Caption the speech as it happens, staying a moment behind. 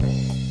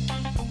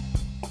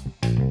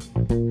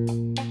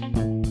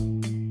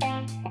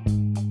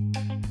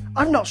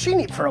I've not seen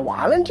it for a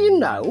while, and do you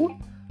know,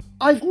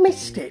 I've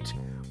missed it.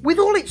 With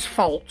all its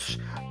faults,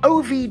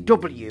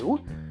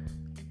 OVW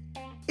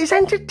is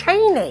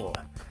entertaining.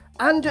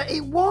 And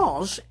it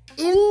was,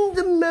 in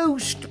the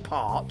most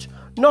part,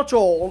 not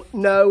all,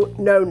 no,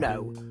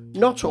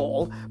 not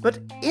all, but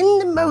in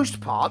the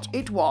most part,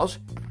 it was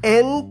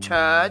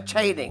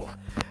entertaining.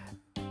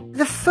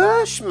 The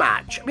first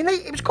match, I mean,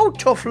 it was called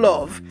Tough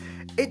Love.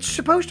 It's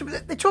supposed to be,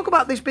 they talk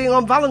about this being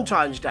on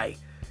Valentine's Day.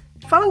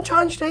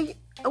 Valentine's Day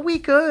a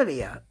week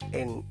earlier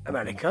in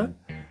America,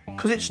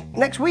 because it's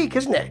next week,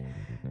 isn't it?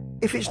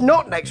 If it's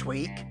not next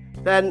week,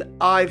 then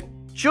I've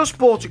just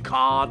bought a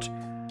card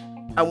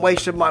and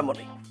wasted my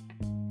money.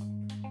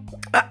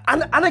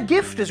 And a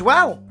gift as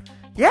well.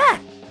 Yeah.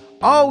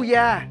 Oh,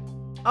 yeah.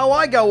 Oh,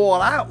 I go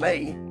all out,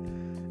 me.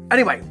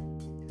 Anyway,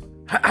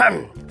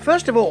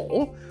 first of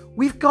all,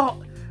 we've got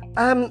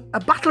a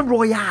battle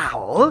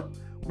royale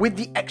with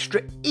the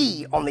extra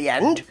E on the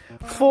end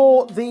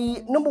for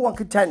the number one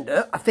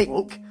contender, I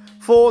think,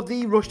 for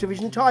the Rush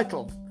Division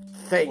title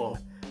thing.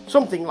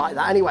 Something like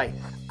that, anyway.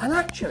 And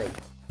actually,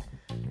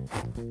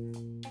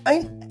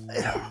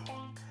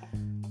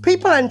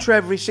 people enter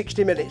every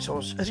 60 minutes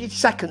or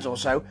seconds or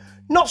so.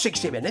 Not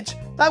 60 minutes.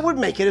 That would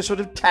make it a sort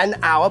of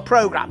 10-hour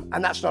programme,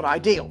 and that's not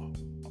ideal.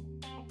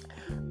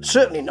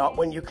 Certainly not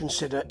when you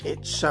consider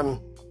it's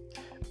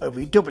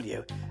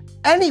OVW.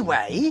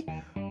 Anyway,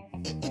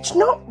 it's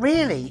not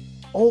really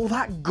all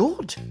that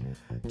good,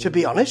 to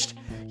be honest.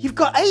 You've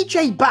got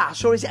AJ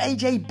Bass, or is it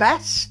AJ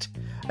Best,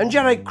 and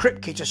Jared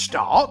Kripke to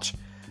start.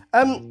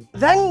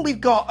 Then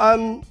we've got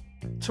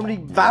somebody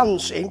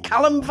Vance in,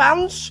 Callum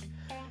Vance.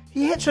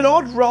 He hits an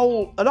odd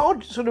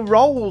sort of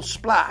roll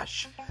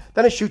splash,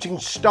 then a shooting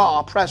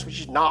star press, which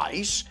is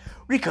nice.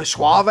 Rico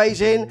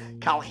Suave's in,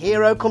 Cal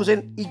Hero comes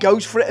in, he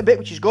goes for it a bit,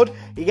 which is good.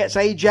 He gets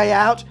AJ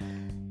out.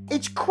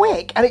 It's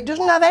quick, and it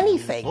doesn't have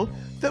anything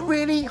that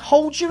really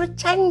holds your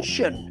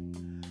attention.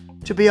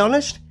 To be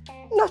honest,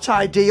 not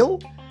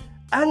ideal.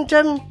 And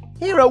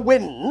Hero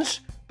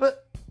wins,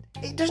 but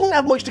it doesn't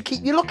have much to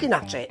keep you looking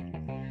at it.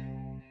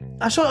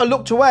 I sort of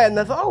looked away and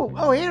I thought,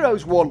 oh,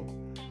 Hero's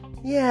won.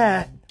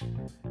 Yeah.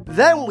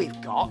 Then we've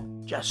got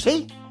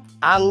Jesse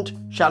and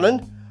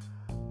Shannon.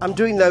 I'm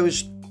doing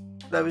those,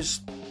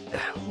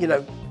 you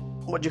know,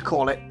 what do you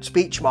call it?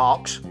 Speech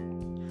marks.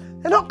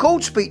 They're not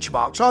called speech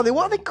marks, are they?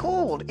 What are they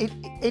called?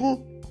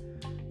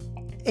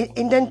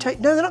 Indentate?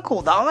 No, they're not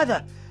called that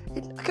either.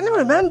 I can never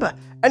remember.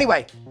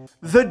 Anyway,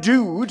 the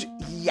dude,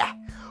 yeah,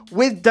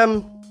 with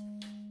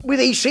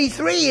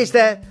EC3 is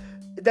their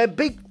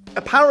big,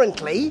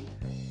 apparently,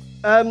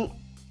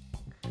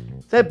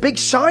 their big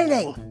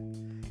signing.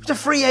 He was a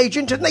free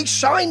agent and they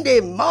signed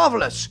him.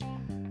 Marvellous.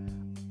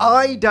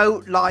 I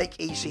don't like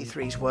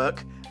EC3's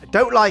work. I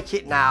don't like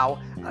it now.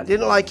 I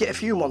didn't like it a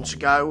few months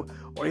ago,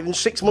 or even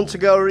 6 months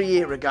ago or a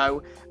year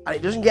ago, and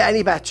it doesn't get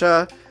any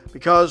better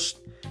because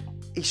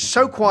he's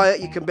so quiet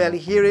you can barely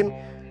hear him.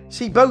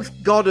 See, both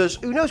Goddard,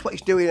 who knows what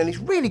he's doing, and he's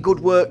really good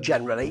work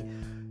generally.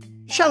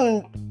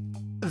 Shannon,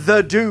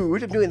 the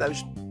dude, I'm doing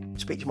those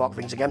speech mark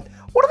things again.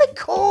 What are they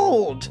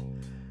called?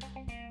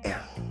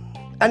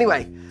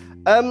 Anyway,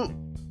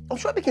 I'm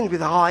sure it begins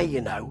with I,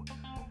 you know.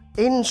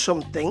 In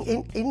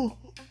something,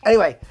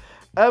 Anyway,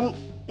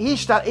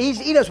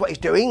 he knows what he's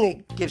doing.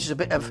 He gives us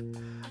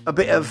a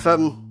bit of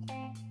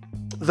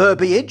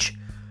verbiage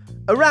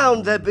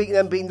around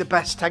them being the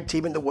best tag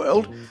team in the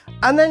world,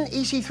 and then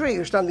EC3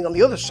 who's standing on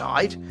the other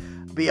side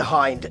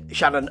behind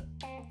Shannon,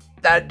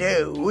 that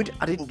dude.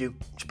 I didn't do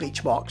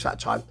speech marks that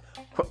time,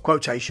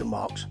 quotation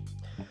marks.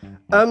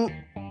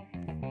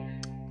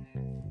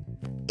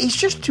 He's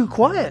just too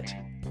quiet.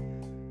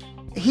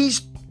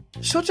 He's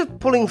sort of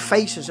pulling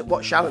faces at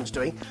what Shannon's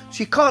doing, so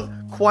you can't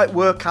quite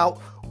work out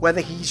whether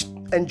he's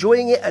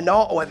enjoying it or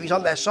not, or whether he's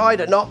on their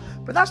side or not.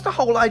 But that's the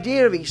whole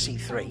idea of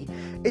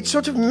EC3. It's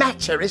sort of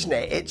meta, isn't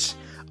it? It's,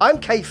 I'm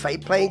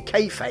kayfabe playing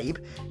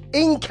kayfabe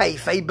in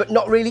kayfabe, but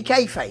not really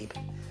kayfabe.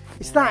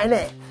 It's that, isn't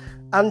it?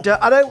 And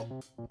I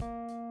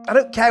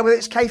don't care whether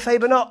it's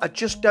kayfabe or not. I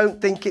just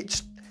don't think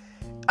it's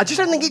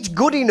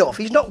good enough.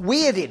 He's not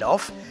weird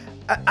enough,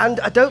 and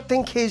I don't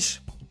think his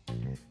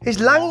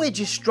language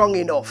is strong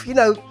enough. You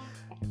know,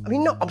 I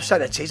mean, not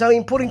obscenities. I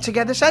mean, putting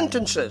together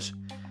sentences.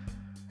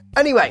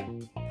 Anyway,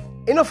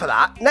 enough of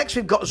that. Next,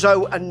 we've got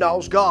Zoe and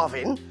Niles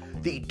Garvin,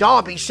 the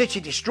Derby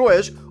City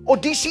Destroyers, or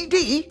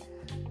DCD.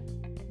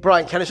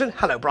 Brian Kennison,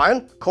 hello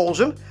Brian, calls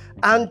them,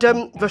 and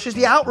versus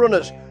the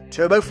Outrunners.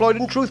 Turbo Floyd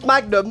and Truth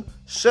Magnum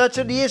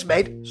certainly is,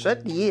 mate.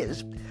 Certainly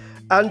is.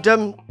 And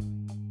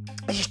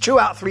this is 2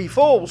 out of 3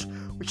 falls,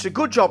 which is a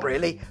good job,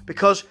 really,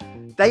 because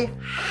they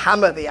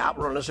hammer the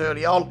Outrunners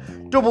early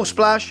on. Double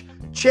splash,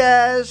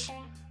 chairs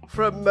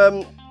from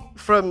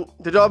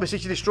the Derby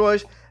City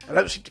Destroyers. They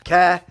don't seem to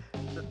care.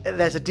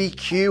 There's a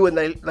DQ and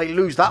they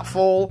lose that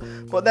fall.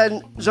 But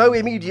then Zoe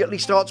immediately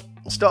starts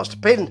to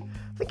pin.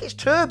 I think it's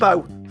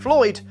Turbo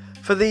Floyd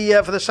for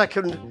the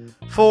second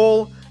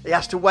fall. He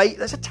has to wait.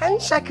 There's a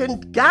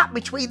 10-second gap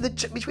between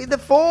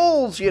the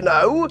falls, you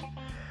know.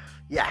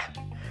 Yeah.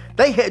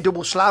 They hit a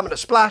double slam and a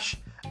splash,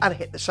 and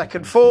hit the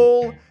second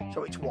fall,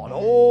 so it's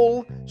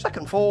 1-1.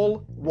 Second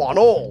fall,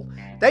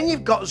 1-1. Then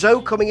you've got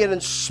Zoe coming in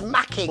and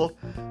smacking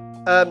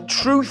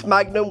Truth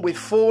Magnum with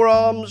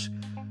forearms.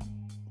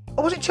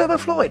 Or was it Turbo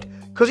Floyd?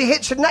 Because he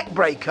hits a neck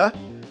breaker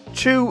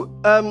to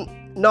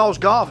Niles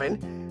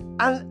Garvin,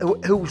 and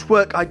whose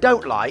work I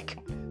don't like,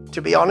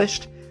 to be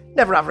honest.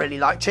 Never have really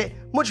liked it.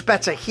 Much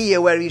better here,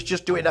 where he's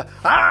just doing and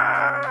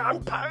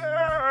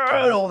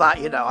all that,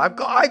 you know.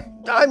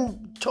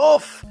 I'm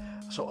tough,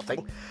 sort of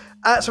thing.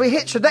 So he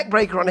hits a neck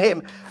breaker on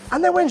him,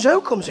 and then when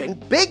Zoe comes in,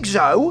 Big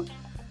Zoe,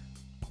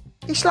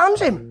 he slams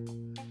him.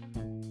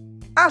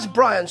 As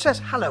Brian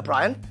says, hello,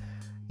 Brian.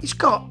 He's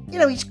got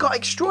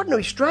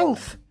extraordinary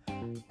strength.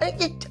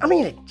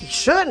 He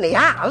certainly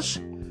has.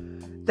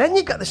 Then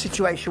you get the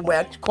situation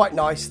where it's quite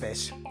nice,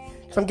 this.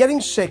 So I'm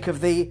getting sick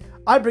of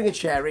I bring a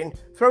chair in,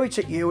 throw it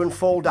at you and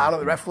fall down,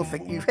 and the ref will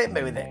think you've hit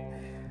me with it.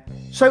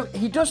 So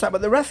he does that,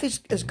 but the ref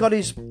has got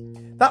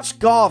that's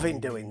Garvin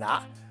doing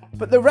that,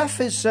 but the ref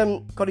has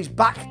got his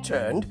back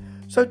turned.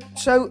 So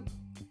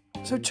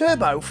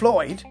Turbo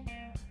Floyd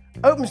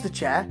opens the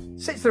chair,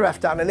 sits the ref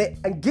down in it,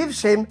 and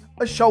gives him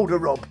a shoulder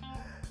rub.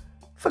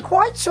 For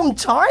quite some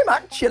time,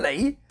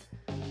 actually.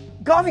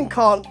 Garvin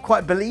can't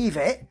quite believe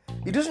it.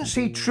 He doesn't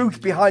see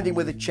Truth behind him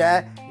with a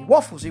chair. He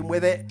waffles in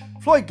with it.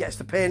 Floyd gets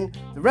the pin.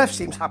 The ref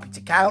seems happy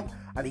to count,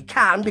 and he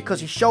can because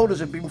his shoulders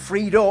have been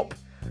freed up.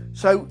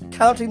 So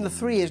counting the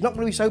 3 is not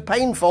going to be so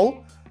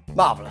painful.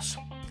 Marvellous.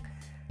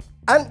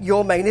 And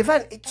your main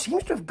event, it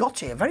seems to have got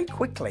here very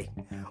quickly.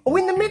 Oh,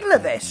 in the middle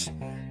of this,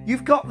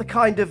 you've got the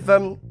kind of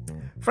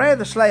Freya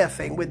the Slayer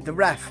thing with the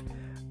ref.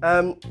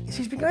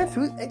 She's been going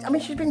through,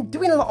 she's been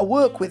doing a lot of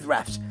work with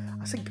refs.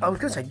 I was going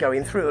to say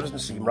going through, it doesn't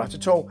seem right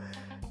at all.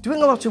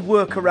 Doing a lot of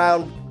work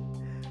around,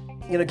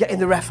 getting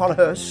the ref on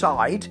her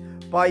side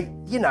by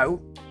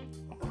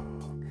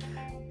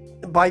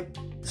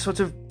sort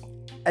of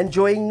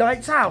enjoying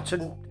nights out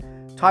and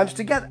times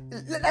together.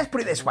 Let's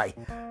put it this way.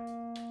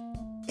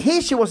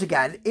 Here she was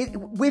again,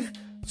 with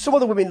some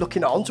of the women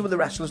looking on, some of the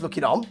wrestlers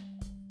looking on.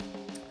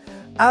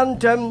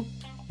 And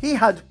he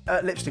had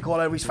lipstick all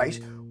over his face,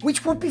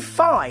 which would be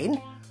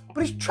fine,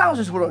 but his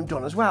trousers were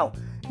undone as well.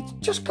 It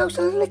just goes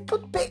a little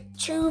bit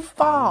too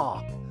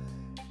far.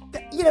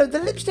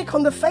 The lipstick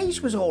on the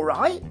face was all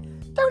right.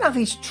 Don't have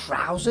his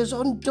trousers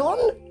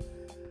undone.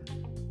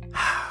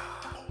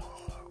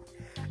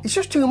 It's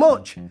just too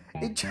much.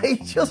 It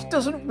just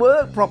doesn't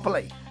work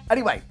properly.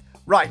 Anyway,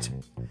 right.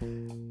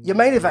 Your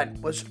main event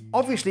was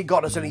obviously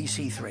Goddess and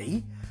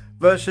EC3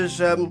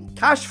 versus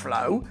Cash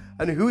Flow.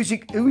 And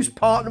whose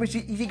partner is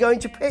he going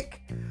to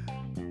pick?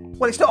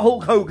 Well, it's not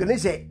Hulk Hogan,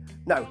 is it?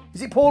 No.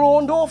 Is it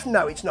Paul Orndorff?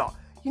 No, it's not.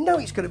 You know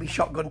it's going to be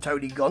Shotgun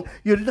Tony Gunn.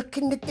 You're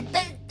looking at the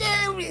bed.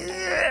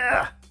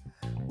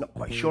 Not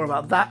quite sure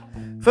about that.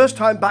 First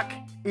time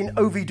back in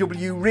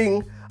OVW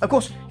ring. Of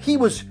course, he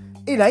was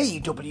in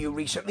AEW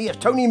recently as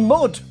Tony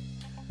Mudd.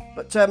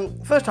 But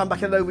first time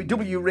back in an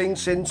OVW ring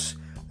since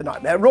the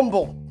Nightmare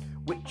Rumble,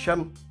 which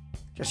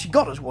Jesse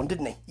Goddard won,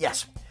 didn't he?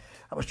 Yes.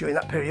 That was during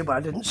that period where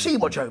I didn't see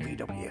much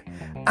OVW.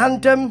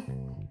 And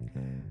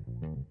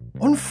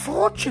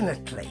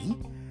unfortunately,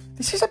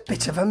 this is a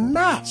bit of a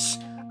mess.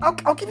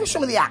 I'll give you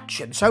some of the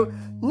action. So,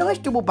 nice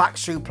double back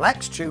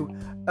suplex to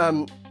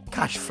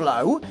Cash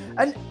Flow.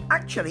 And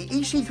actually,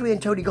 EC3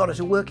 and Tony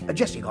Goddard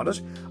Jesse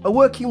Goddard are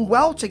working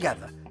well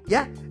together.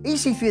 Yeah?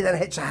 EC3 then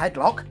hits a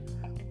headlock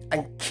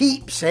and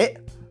keeps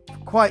it for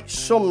quite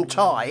some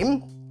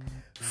time.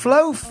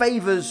 Flow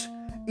favours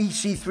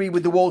EC3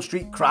 with the Wall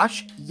Street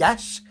Crash.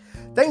 Yes.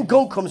 Then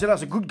Gunn comes in,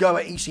 has a good go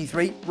at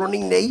EC3,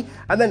 running knee.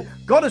 And then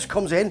Goddard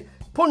comes in,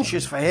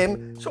 punches for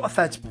him, sort of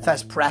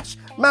Thez press,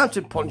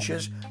 mounted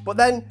punches, but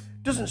then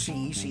doesn't see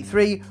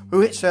EC3,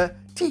 who hits a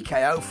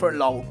TKO for a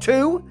long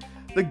 2.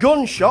 The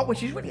Gunn shot,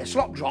 which is really a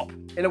slop drop,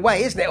 in a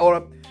way, isn't it?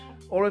 Or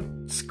a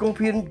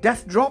scorpion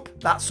death drop,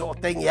 that sort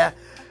of thing, yeah.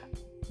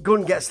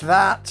 Gunn gets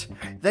that.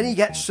 Then he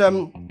gets,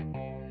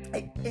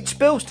 it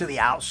spills to the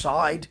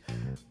outside.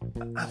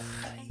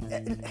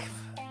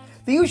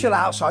 The usual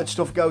outside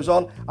stuff goes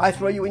on. I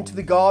throw you into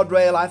the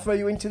guardrail, I throw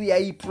you into the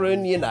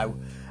apron, At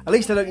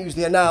least I don't use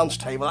the announce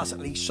table, that's at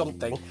least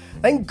something.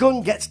 Then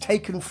Gunn gets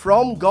taken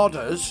from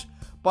Goddard's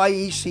by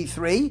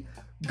EC3.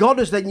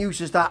 Goddard then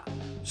uses that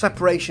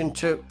separation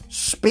to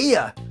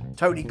spear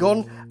Tony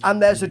Gunn,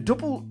 and there's a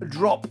double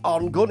drop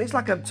on Gunn. It's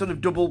like a sort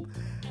of double...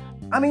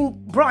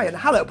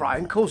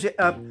 Brian calls it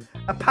a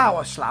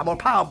power slam, or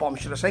power bomb,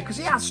 should I say, because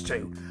he has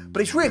to.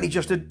 But it's really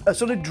just a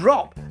sort of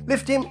drop.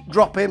 Lift him,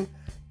 drop him,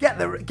 get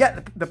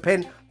the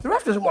pin. The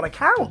ref doesn't want to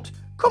count.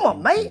 Come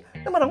on, mate.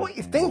 No matter what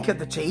you think of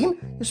the team,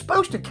 you're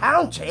supposed to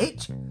count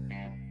it.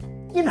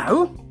 And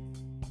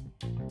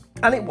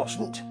it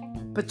wasn't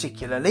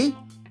particularly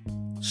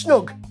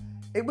snug.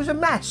 It was a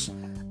mess.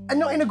 And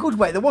not in a good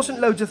way. There wasn't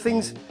loads of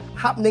things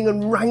happening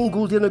and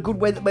wrangled in a good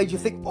way that made you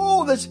think,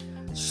 oh, there's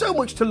so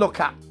much to look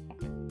at.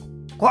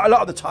 Quite a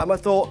lot of the time I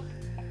thought,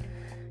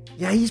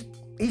 yeah, he's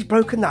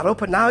broken that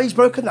up, and now he's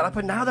broken that up,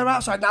 and now they're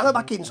outside, now they're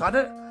back inside.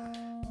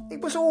 It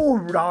was all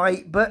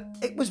right, but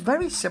it was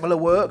very similar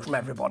work from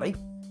everybody,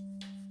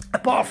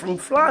 apart from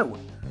Flow.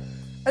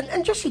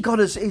 And Jesse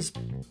Goddard is,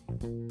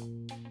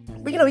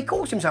 you know, he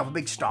calls himself a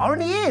big star,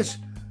 and he is.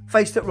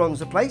 Face that runs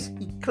the place,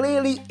 he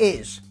clearly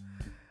is.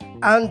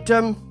 And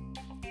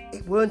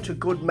it weren't a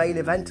good main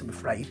event, I'm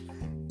afraid,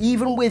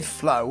 even with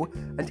Flo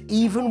and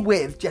even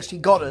with Jesse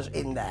Goddard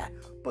in there.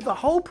 But the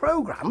whole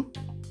programme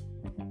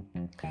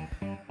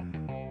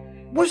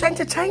was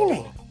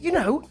entertaining. You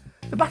know,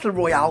 the Battle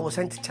Royale was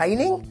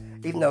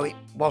entertaining, even though it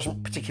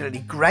wasn't particularly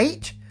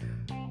great.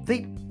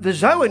 The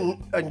Zoe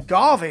and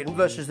Garvin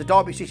versus the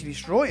Derby City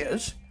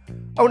Destroyers.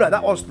 Oh no,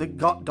 that was the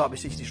Derby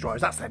City Destroyers,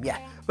 that's them, yeah.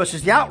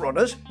 Versus the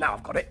Outrunners, now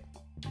I've got it.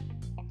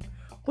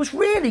 Was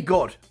really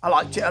good. I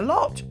liked it a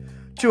lot.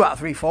 2 out of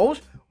 3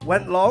 falls,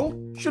 went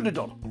long, should have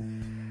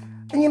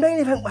done. And your main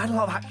event had a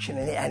lot of action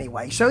in it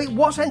anyway, so it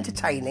was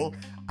entertaining.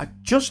 I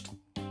just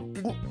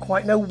didn't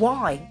quite know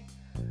why.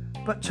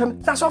 But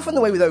that's often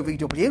the way with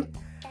OVW.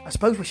 I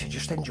suppose we should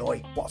just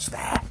enjoy what's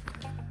there.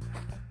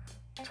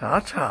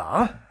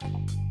 Ta-ta.